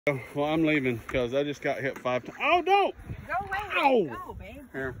Well, I'm leaving because I just got hit 5 times. Oh, don't! Go away. Ow! Go, babe.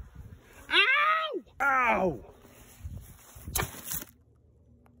 Here. Ow! Ow!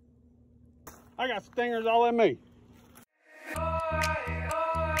 I got stingers all in me.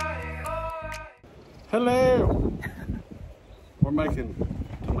 Hello! We're making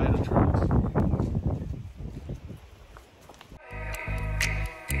tomato trellis.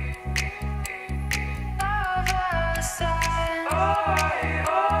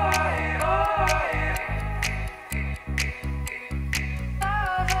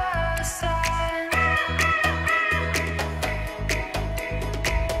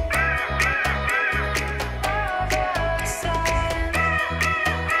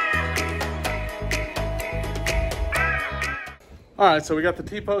 All right, so we got the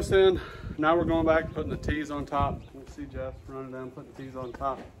T-post in. Now we're going back, putting the T's on top. You can see Jeff running down, putting the T's on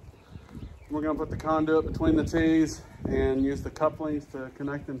top. We're gonna put the conduit between the T's and use the couplings to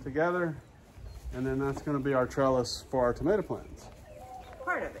connect them together. And then that's gonna be our trellis for our tomato plants.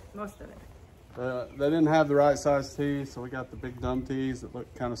 Part of it, most of it. They didn't have the right size T's, so we got the big dumb T's that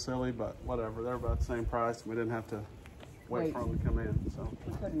look kind of silly, but whatever. They're about the same price. We didn't have to wait for them to come in, so.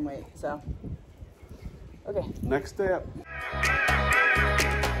 We couldn't wait, so. Okay. Next step.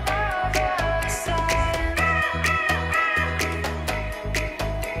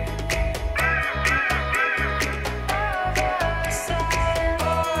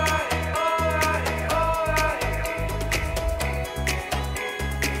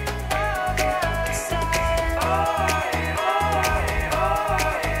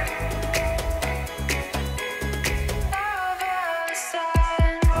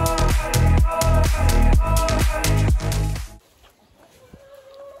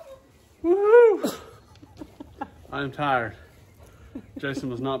 I am tired. Jason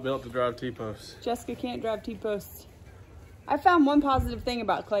was not built to drive T-posts. Jessica can't drive T-posts. I found one positive thing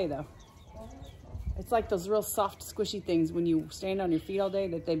about clay though. It's like those real soft, squishy things when you stand on your feet all day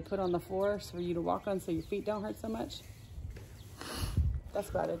that they put on the floor for you to walk on so your feet don't hurt so much. That's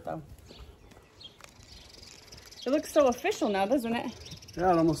about it though. It looks so official now, doesn't it?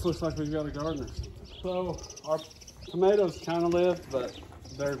 Yeah, it almost looks like we've got a gardener. So our tomatoes kind of lived, but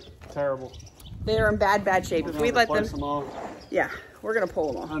they're terrible. They're in bad shape. If we let them off. Yeah, we're gonna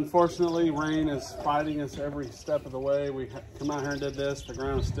pull them off. Unfortunately, rain is fighting us every step of the way. We come out here and did this. The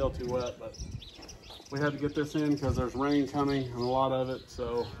ground is still too wet, but we had to get this in because there's rain coming and a lot of it.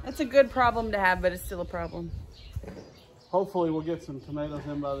 So it's a good problem to have, but it's still a problem. Hopefully, we'll get some tomatoes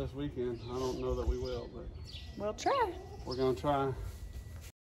in by this weekend. I don't know that we will, but we'll try. We're gonna try.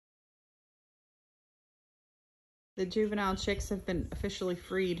 The juvenile chicks have been officially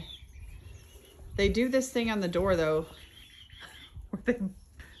freed. They do this thing on the door though.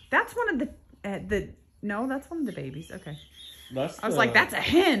 That's one of the no, that's one of the babies. Okay. I was like, that's a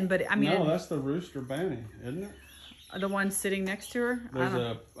hen, but I mean. No, that's the rooster Banny, isn't it? The one sitting next to her.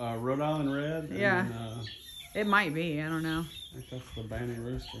 There's a Rhode Island red. Yeah. And, it might be. I don't know. I think that's the Banny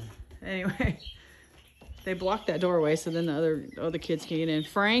rooster. Anyway, they blocked that doorway so then the other kids can get in.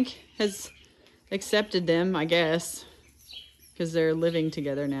 Frank has accepted them, I guess, because they're living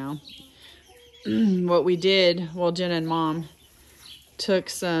together now. What we did, well, Jenna and Mom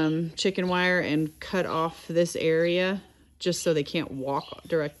took some chicken wire and cut off this area just so they can't walk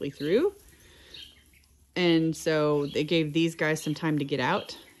directly through. And so they gave these guys some time to get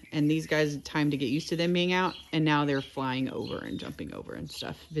out and these guys time to get used to them being out. And now they're flying over and jumping over and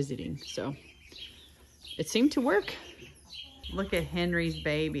stuff, visiting. So it seemed to work. Look at Henry's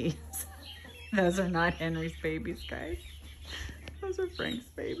babies. Those are not Henry's babies, guys. Those are Frank's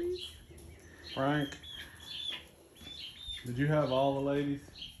babies. Frank, did you have all the ladies?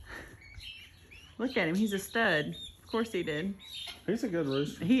 Look at him, he's a stud. Of course he did. He's a good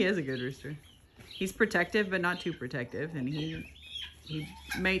rooster. He is a good rooster. He's protective, but not too protective, and he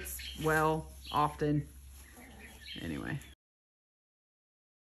mates well, often. Anyway.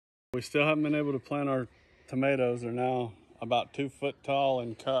 We still haven't been able to plant our tomatoes. They're now about 2 foot tall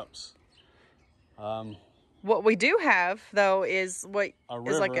in cups. What we do have, though, is what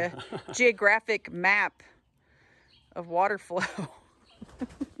is like a geographic map of water flow.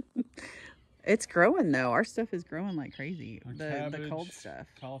 It's growing, though. Our stuff is growing like crazy. The cold stuff.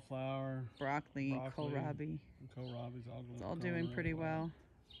 Cauliflower. Broccoli, kohlrabi. Kohlrabi's it's all doing pretty well.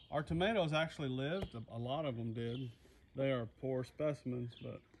 Our tomatoes actually lived. A lot of them did. They are poor specimens,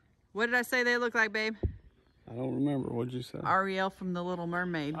 but... What did I say they look like, babe? I don't remember. What'd you say? Ariel from The Little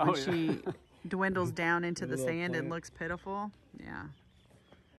Mermaid. When she dwindles down into the sand and looks pitiful. Yeah.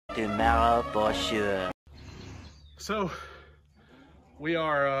 Tomorrow for sure. So, we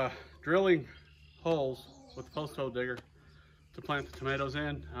are drilling holes with the post hole digger to to plant the tomatoes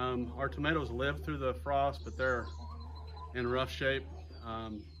in. Our tomatoes live through the frost, but they're in rough shape.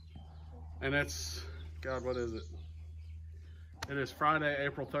 And it's, God, what is it? It is Friday,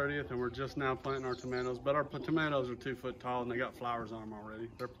 April 30th, and we're just now planting our tomatoes. But our tomatoes are 2 foot tall, and they got flowers on them already.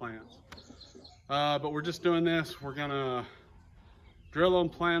 They're plants. But we're just doing this. We're gonna drill them,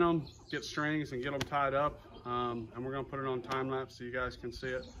 plant them, get strings, and get them tied up. And we're gonna put it on time lapse so you guys can see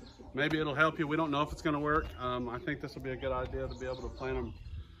it. Maybe it'll help you. We don't know if it's gonna work. I think this will be a good idea to be able to plant them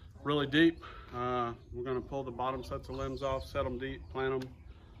really deep. We're gonna pull the bottom sets of limbs off, set them deep, plant them,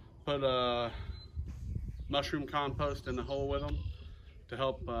 put mushroom compost in the hole with them to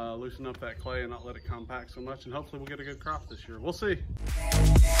help loosen up that clay and not let it compact so much, and hopefully we'll get a good crop this year. We'll see.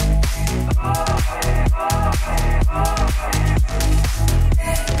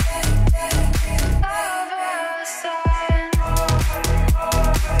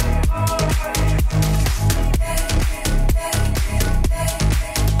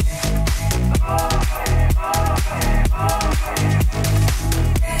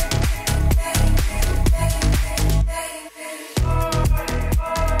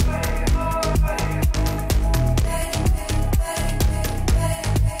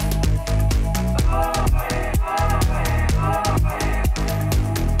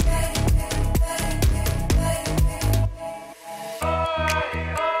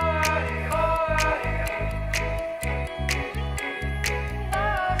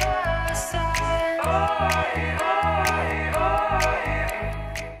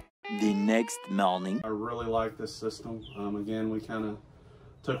 The next morning. I really like this system. Again, we kind of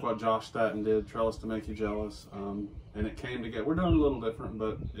took what Josh Staten did, Trellis to Make You Jealous, and it came together. We're doing a little different,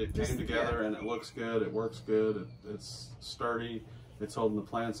 but it came together and it looks good, it works good, it's sturdy, it's holding the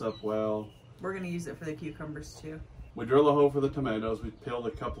plants up well. We're going to use it for the cucumbers too. We drill a hole for the tomatoes, we peeled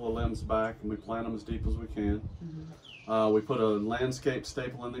a couple of limbs back, and we plant them as deep as we can. We put a landscape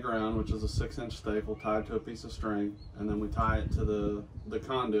staple in the ground, which is a 6-inch staple tied to a piece of string, and then we tie it to the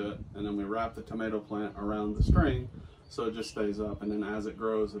conduit, and then we wrap the tomato plant around the string so it just stays up, and then as it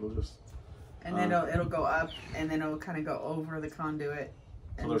grows it'll just... And then it'll go up, and then it'll kind of go over the conduit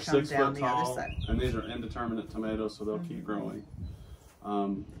and so they're come 6 down foot the other tall, side. and these are indeterminate tomatoes, so they'll keep growing.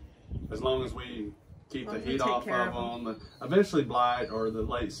 As long as we keep the heat off of them. Eventually blight or the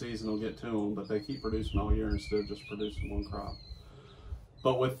late season will get to them, but they keep producing all year instead of just producing one crop.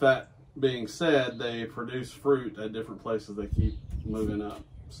 But with that being said, they produce fruit at different places. They keep moving up.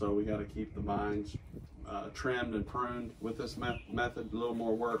 So we got to keep the vines trimmed and pruned with this method. A little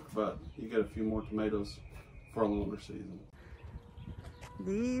more work, but you get a few more tomatoes for a longer season.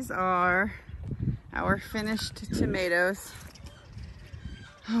 These are our finished tomatoes.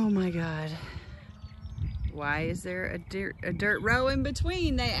 Oh my God. Why is there a dirt row in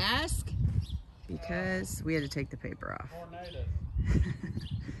between, they ask? Because we had to take the paper off.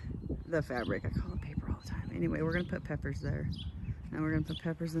 The fabric, I call it paper all the time. Anyway, we're gonna put peppers there. And we're gonna put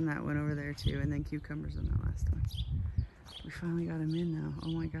peppers in that one over there too, and then cucumbers in that last one. We finally got them in now, oh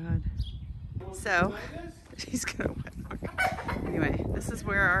my God. So, she's gonna wet knock. Anyway, this is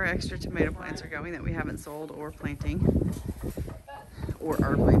where our extra tomato plants are going that we haven't sold or planting. Or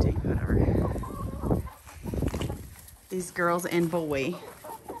are planting, whatever. These girls and boy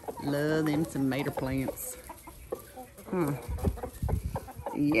love them tomato plants.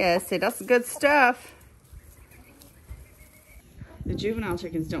 Yes, that's good stuff. The juvenile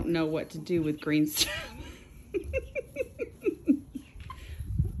chickens don't know what to do with green stuff.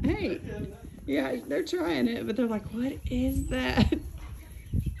 Hey, yeah, they're trying it, but they're like, what is that?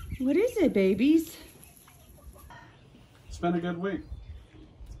 What is it, babies? It's been a good week.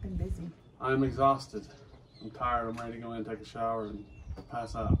 It's been busy. I'm exhausted. I'm tired. I'm ready to go in and take a shower and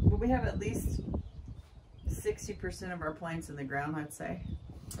pass out. Well, we have at least 60% of our plants in the ground, I'd say,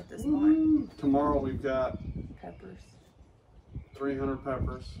 at this point. Tomorrow we've got Peppers. 300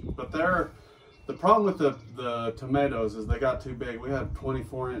 peppers. But the problem with the tomatoes is they got too big. We have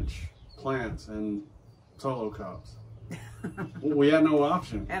 24-inch plants and solo cups. We had no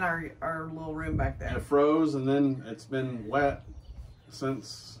option. And our little room back there. It froze, and then it's been wet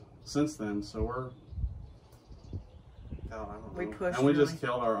since then. So we're... God, I don't know. We pushed and we really. Just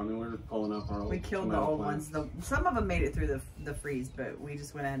killed our, I mean, we were pulling up our old We killed the old ones. Some of them made it through the freeze, but we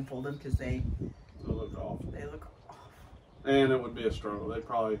just went ahead and pulled them because they look awful. They look awful. And it would be a struggle. They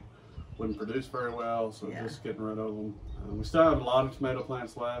probably wouldn't produce very well, so just getting rid of them. We still have a lot of tomato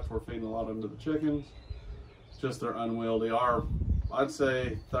plants left. We're feeding a lot of them to the chickens. Just they're unwieldy. I'd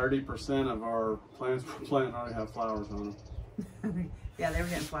say 30% of our plants we're planting already have flowers on them. Yeah, they were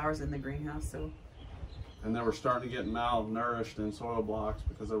getting flowers in the greenhouse, so. And they were starting to get malnourished in soil blocks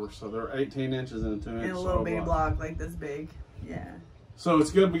because they're 18 inches in a 2-inch soil block. In a little bitty block like this big. Yeah. So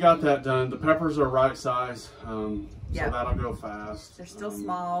it's good we got that done. The peppers are right size, so Yep. that'll go fast. They're still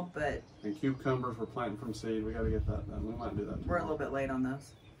small, but... And cucumbers we're planting from seed. We got to get that done. We might do that tomorrow. We're a little bit late on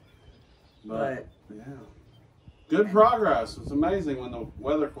those. But yeah. Good progress. It's amazing when the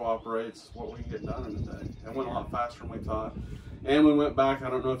weather cooperates what we can get done in a day. It went a lot faster than we thought. And we went back, I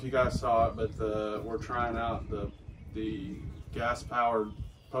don't know if you guys saw it, but we're trying out the gas-powered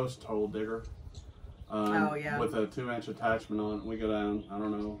post hole digger. Oh, yeah. With a 2-inch attachment on it. We go down, I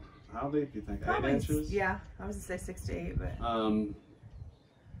don't know, how deep do you think? Probably, 8 inches? Yeah, I was going to say 6 to 8, but...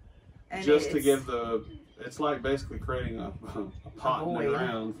 And just to give it's like basically creating a pot in the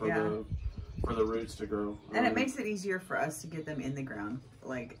ground for the roots to grow. And it makes it easier for us to get them in the ground.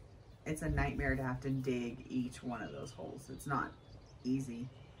 Like, it's a nightmare to have to dig each one of those holes. It's not easy.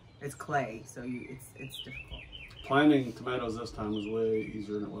 It's clay, so it's difficult. Planting tomatoes this time was way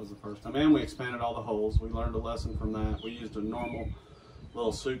easier than it was the first time. And we expanded all the holes. We learned a lesson from that. We used a normal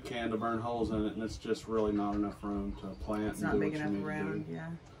little soup can to burn holes in it, and it's just really not enough room to plant. It's not big enough around, yeah.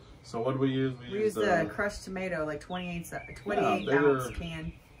 So what did we use? We used a crushed tomato, like 28 ounce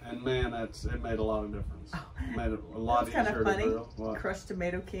can. And man, it made a lot of difference. Oh. It made it a lot easier to grill. What? Crushed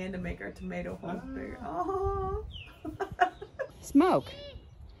tomato can to make our tomato holes bigger. Oh. Smoke.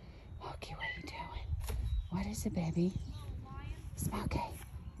 Smokey, what are you doing? What is it, baby? Smokey.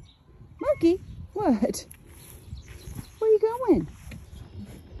 Smokey, what? Where are you going?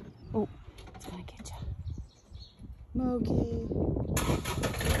 Oh, it's gonna get you. Smokey.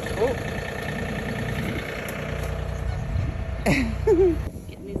 Oh.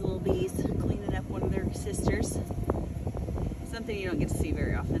 Getting these little bees, cleaning up one of their sisters. Something you don't get to see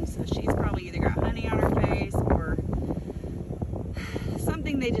very often. So she's probably either got honey on her face or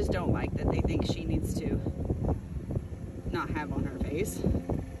something they just don't like that they think she needs to not have on her face.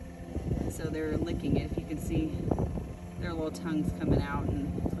 So they're licking it. If you can see their little tongues coming out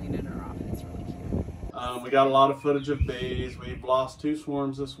and cleaning her off. It's really cute. We got a lot of footage of bees. We've lost 2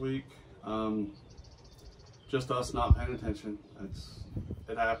 swarms this week. Just us not paying attention.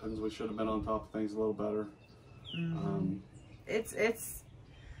 It happens. We should have been on top of things a little better. Mm-hmm. It's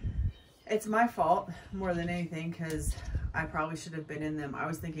my fault more than anything, because I probably should have been in them. I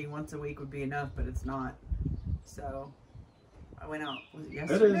was thinking once a week would be enough, but it's not. So I went out. Was it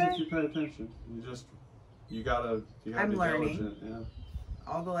yesterday? It is if you pay attention. You gotta I'm be learning. diligent. Yeah.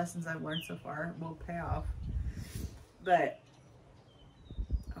 All the lessons I've learned so far will pay off. But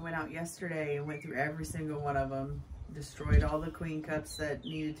I went out yesterday and went through every single one of them, destroyed all the queen cups that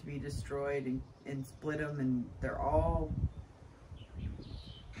needed to be destroyed, and split them, and they're all,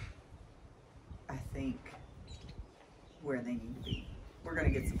 I think, where they need to be. We're gonna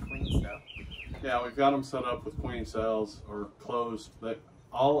get some queens though. Yeah, we've got them set up with queen cells or closed.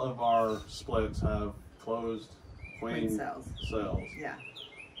 All of our splits have closed queen cells. Yeah.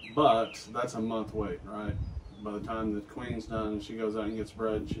 But that's a month wait, right? By the time the queen's done and she goes out and gets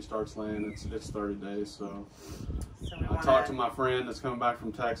bred and she starts laying, it's 30 days. So I talked to my friend that's coming back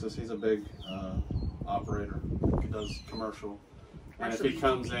from Texas. He's a big operator. He does commercial. And if he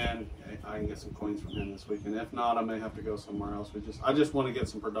comes in, I can get some queens from him this week. And if not, I may have to go somewhere else. I just want to get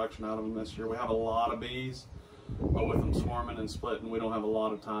some production out of them this year. We have a lot of bees, but with them swarming and splitting, we don't have a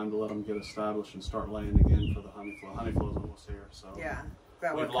lot of time to let them get established and start laying again for the honey flow. Honey flow is almost here, so yeah.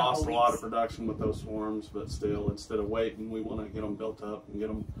 We've lost a lot of production with those swarms, but still, instead of waiting, we want to get them built up and get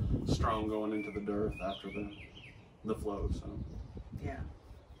them strong going into the dearth after the flow. So yeah,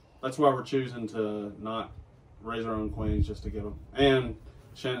 that's why we're choosing to not raise our own queens, just to get them. And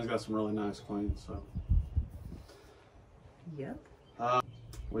Shannon's got some really nice queens. So yep.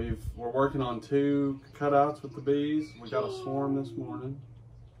 We're working on 2 cutouts with the bees. We got a swarm this morning.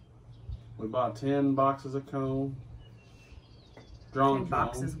 We bought 10 boxes of comb. Drawn 10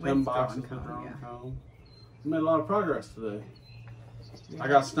 boxes comb. with 10 boxes drawn with drawn comb, yeah. comb. We made a lot of progress today. Yeah. I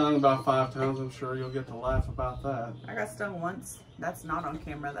got stung about 5 times. I'm sure you'll get to laugh about that. I got stung once. That's not on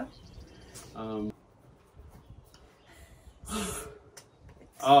camera though.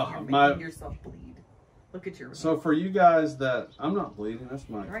 You're making yourself bleed. Look at your. So for you guys that I'm not bleeding, that's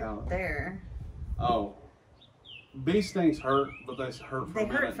my right count. there. Oh, bee stings hurt, but they hurt for They a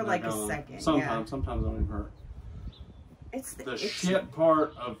minute. hurt for like a second. Sometimes they don't even hurt. It's the shit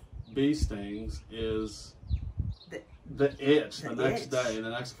part of bee stings is the itch. The next day, the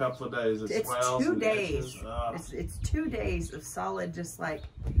next couple of days, it swells. 2 days. It's 2 days of solid, just like.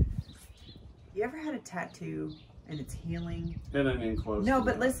 You ever had a tattoo and it's healing? It ain't even close. No,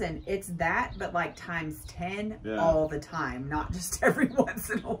 but listen, it's that, but like times 10 all the time, not just every once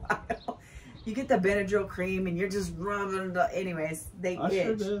in a while. You get the Benadryl cream and you're just rubbing the, anyways, they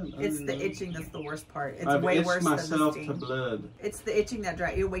itch. Sure did. It's the itching that's the worst part. It's way worse than the sting. I've itched myself to blood. It's the itching that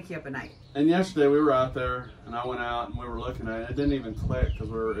it'll wake you up at night. And yesterday we were out there and I went out and we were looking at it. It didn't even click because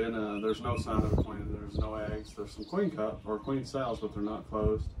we were in a, there's no sign of a queen. There's no eggs. There's some queen cup or queen cells, but they're not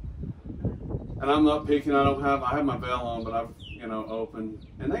closed. And I'm not peeking. I have my veil on, but I've, you know, open.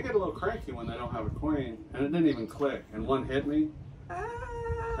 And they get a little cranky when they don't have a queen. And it didn't even click. And one hit me.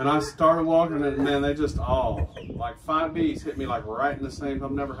 And I started walking, and man, they just all, like 5 bees hit me like right in the same.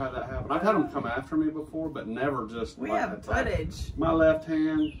 I've never had that happen. I've had them come after me before, but never just we like have footage. My left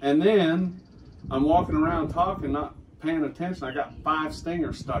hand. And then I'm walking around talking, not paying attention. I got 5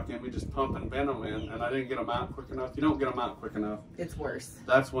 stingers stuck in me, just pumping venom in, and I didn't get them out quick enough. You don't get them out quick enough. It's worse.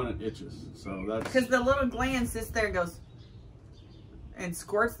 That's when it itches. So that's because the little gland sits there and goes and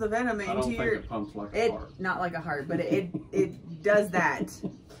squirts the venom into your. I don't think it pumps like a heart. Not like a heart, but it does that.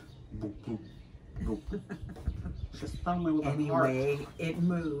 Just only with anyway, it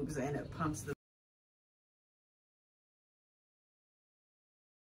moves and it pumps the.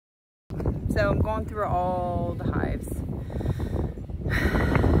 So I'm going through all the hives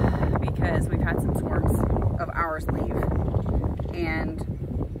because we've had some swarms of ours leave,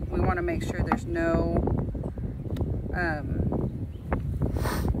 and we want to make sure there's no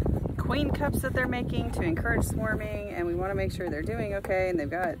queen cups that they're making to encourage swarming, and we want to make sure they're doing okay and they've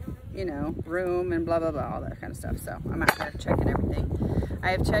got, you know, room and blah blah blah, all that kind of stuff. So I'm out there checking everything.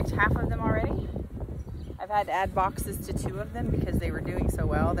 I have checked half of them already. I've had to add boxes to 2 of them because they were doing so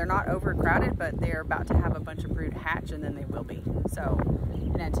well. They're not overcrowded, but they're about to have a bunch of brood hatch, and then they will be. So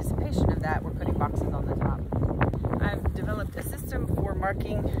in anticipation of that, we're putting boxes on the top. I've developed a system for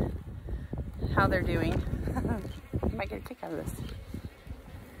marking how they're doing. You might get a kick out of this.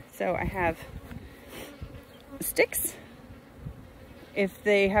 So I have sticks. If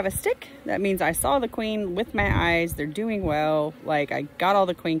they have a stick, that means I saw the queen with my eyes. They're doing well. Like, I got all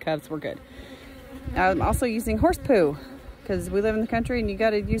the queen cups. We're good. I'm also using horse poo because we live in the country and you got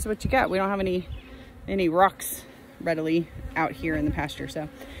to use what you got. We don't have any rocks readily out here in the pasture. So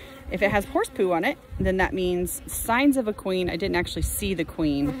if it has horse poo on it, then that means signs of a queen. I didn't actually see the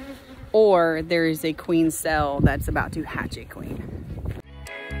queen, or there is a queen cell that's about to hatch a queen.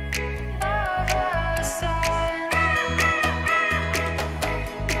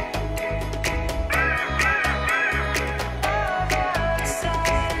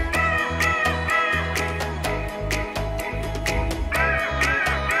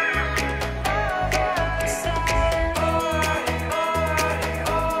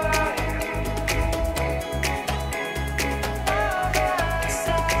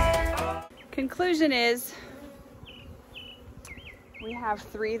 Conclusion is we have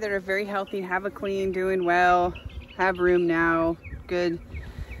 3 that are very healthy, have a queen, doing well, have room now, good.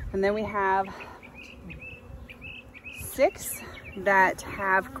 And then we have 6 that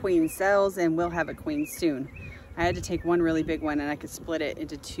have queen cells and will have a queen soon. I had to take one really big one and I could split it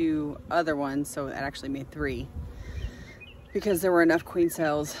into 2 other ones, so that actually made 3 because there were enough queen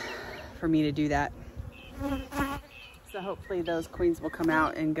cells for me to do that. So hopefully those queens will come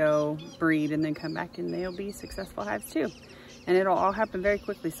out and go breed and then come back and they'll be successful hives too. And it'll all happen very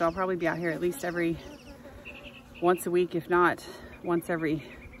quickly. So I'll probably be out here at least once a week, if not once every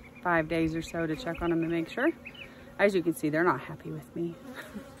 5 days or so, to check on them and make sure. As you can see, they're not happy with me.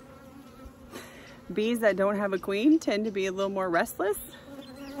 Bees that don't have a queen tend to be a little more restless.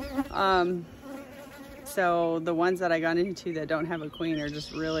 So the ones that I got into that don't have a queen are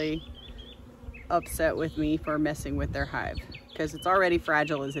just really upset with me for messing with their hive because it's already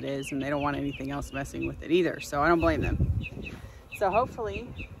fragile as it is and they don't want anything else messing with it either, so I don't blame them. So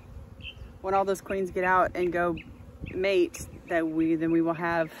hopefully when all those queens get out and go mate, then we will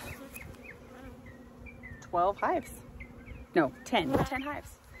have 12 hives. No, 10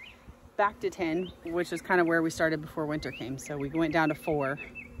 hives. Back to 10, which is kind of where we started before winter came, so we went down to 4.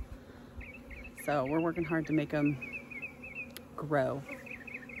 So we're working hard to make them grow.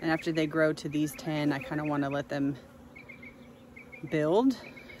 And after they grow to these 10, I kind of want to let them build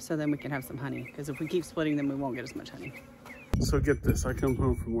so then we can have some honey. Because if we keep splitting them, we won't get as much honey. So get this, I come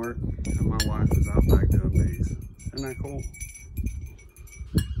home from work and my wife is out back doing bees. Isn't that cool?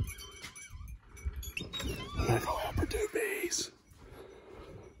 I'm gonna go help her do bees.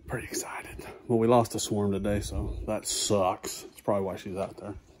 Pretty excited. Well, we lost a swarm today, so that sucks. That's probably why she's out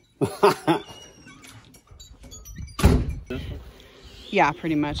there. Yeah,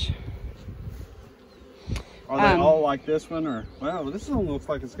 pretty much. Are they all like this one, or well, this one looks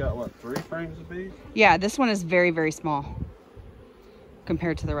like it's got what, 3 frames of bees? Yeah, this one is very, very small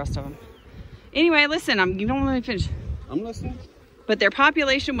compared to the rest of them. Anyway, listen, you don't let me finish. I'm listening. But their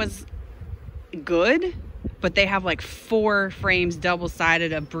population was good, but they have like 4 frames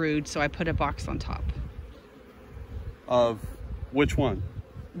double-sided of brood, so I put a box on top. Of which one?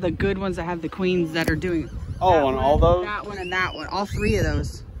 The good ones that have the queens that are doing. Oh, on all those? That one and that one. All 3 of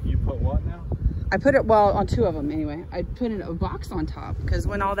those. You put what now? I put it, well, on 2 of them anyway. I put in a box on top because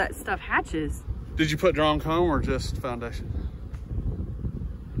when all that stuff hatches. Did you put drawn comb or just foundation?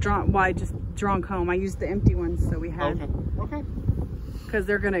 I just drawn comb. I used the empty ones so we had. Okay. Because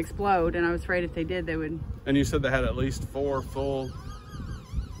they're going to explode, and I was afraid if they did, they would. And you said they had at least 4 full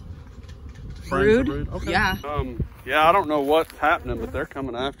Brood? Okay. Yeah. Yeah, I don't know what's happening, but they're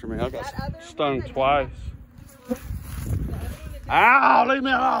coming after me. I got stung twice. Ow, leave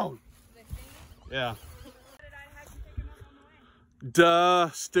me alone. Yeah. Duh,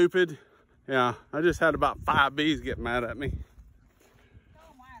 stupid. Yeah, I just had about 5 bees get mad at me.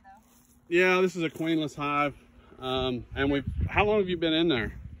 Yeah, this is a queenless hive. And how long have you been in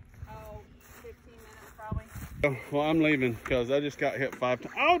there? Oh, 15 minutes probably. Well, I'm leaving because I just got hit 5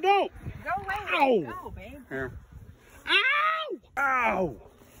 times. Oh, don't! Go away. Ow! Go, babe. Here. Ow! Ow!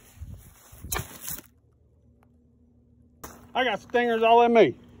 I got stingers all in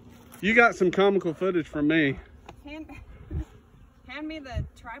me. You got some comical footage from me. Hand me the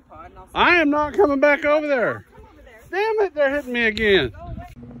tripod and I'll see. I am not coming back over there. Come over there. Damn it, they're hitting me again. Go away.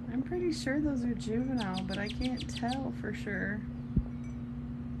 I'm pretty sure those are juvenile, but I can't tell for sure.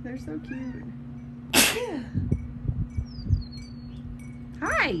 They're so cute.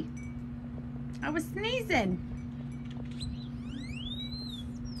 Hi. I was sneezing.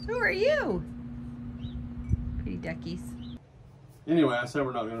 Who are you? Pretty duckies. Anyway, I said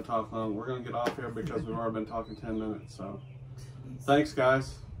we're not going to talk long. We're going to get off here because we've already been talking 10 minutes. So, thanks,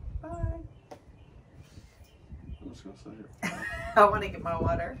 guys. Bye. I'm just going to sit here. I want to get my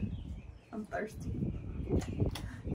water. I'm thirsty.